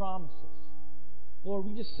keep your promises. Lord,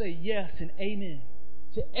 we just say yes and amen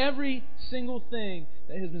to every single thing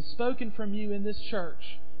that has been spoken from you in this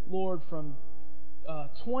church, Lord, from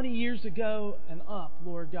 20 years ago and up,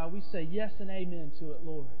 Lord God. We say yes and amen to it,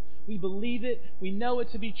 Lord. We believe it. We know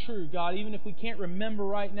it to be true, God, even if we can't remember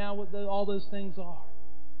right now what all those things are.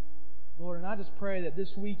 Lord, and I just pray that this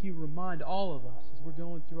week you remind all of us as we're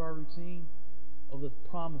going through our routine of the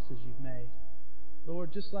promises you've made.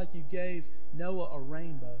 Lord, just like you gave Noah a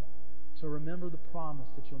rainbow to remember the promise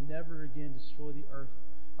that you'll never again destroy the earth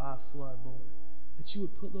by a flood, Lord, that you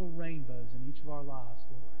would put little rainbows in each of our lives,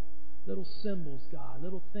 Lord. Little symbols, God,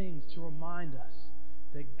 little things to remind us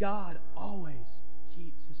that God always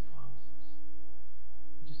keeps His promises.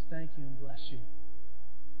 We just thank you and bless you.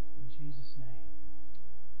 In Jesus' name,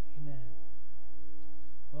 amen.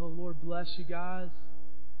 Well, Lord bless you guys.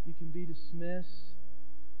 You can be dismissed.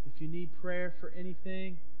 If you need prayer for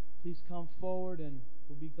anything, please come forward and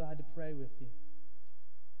we'll be glad to pray with you.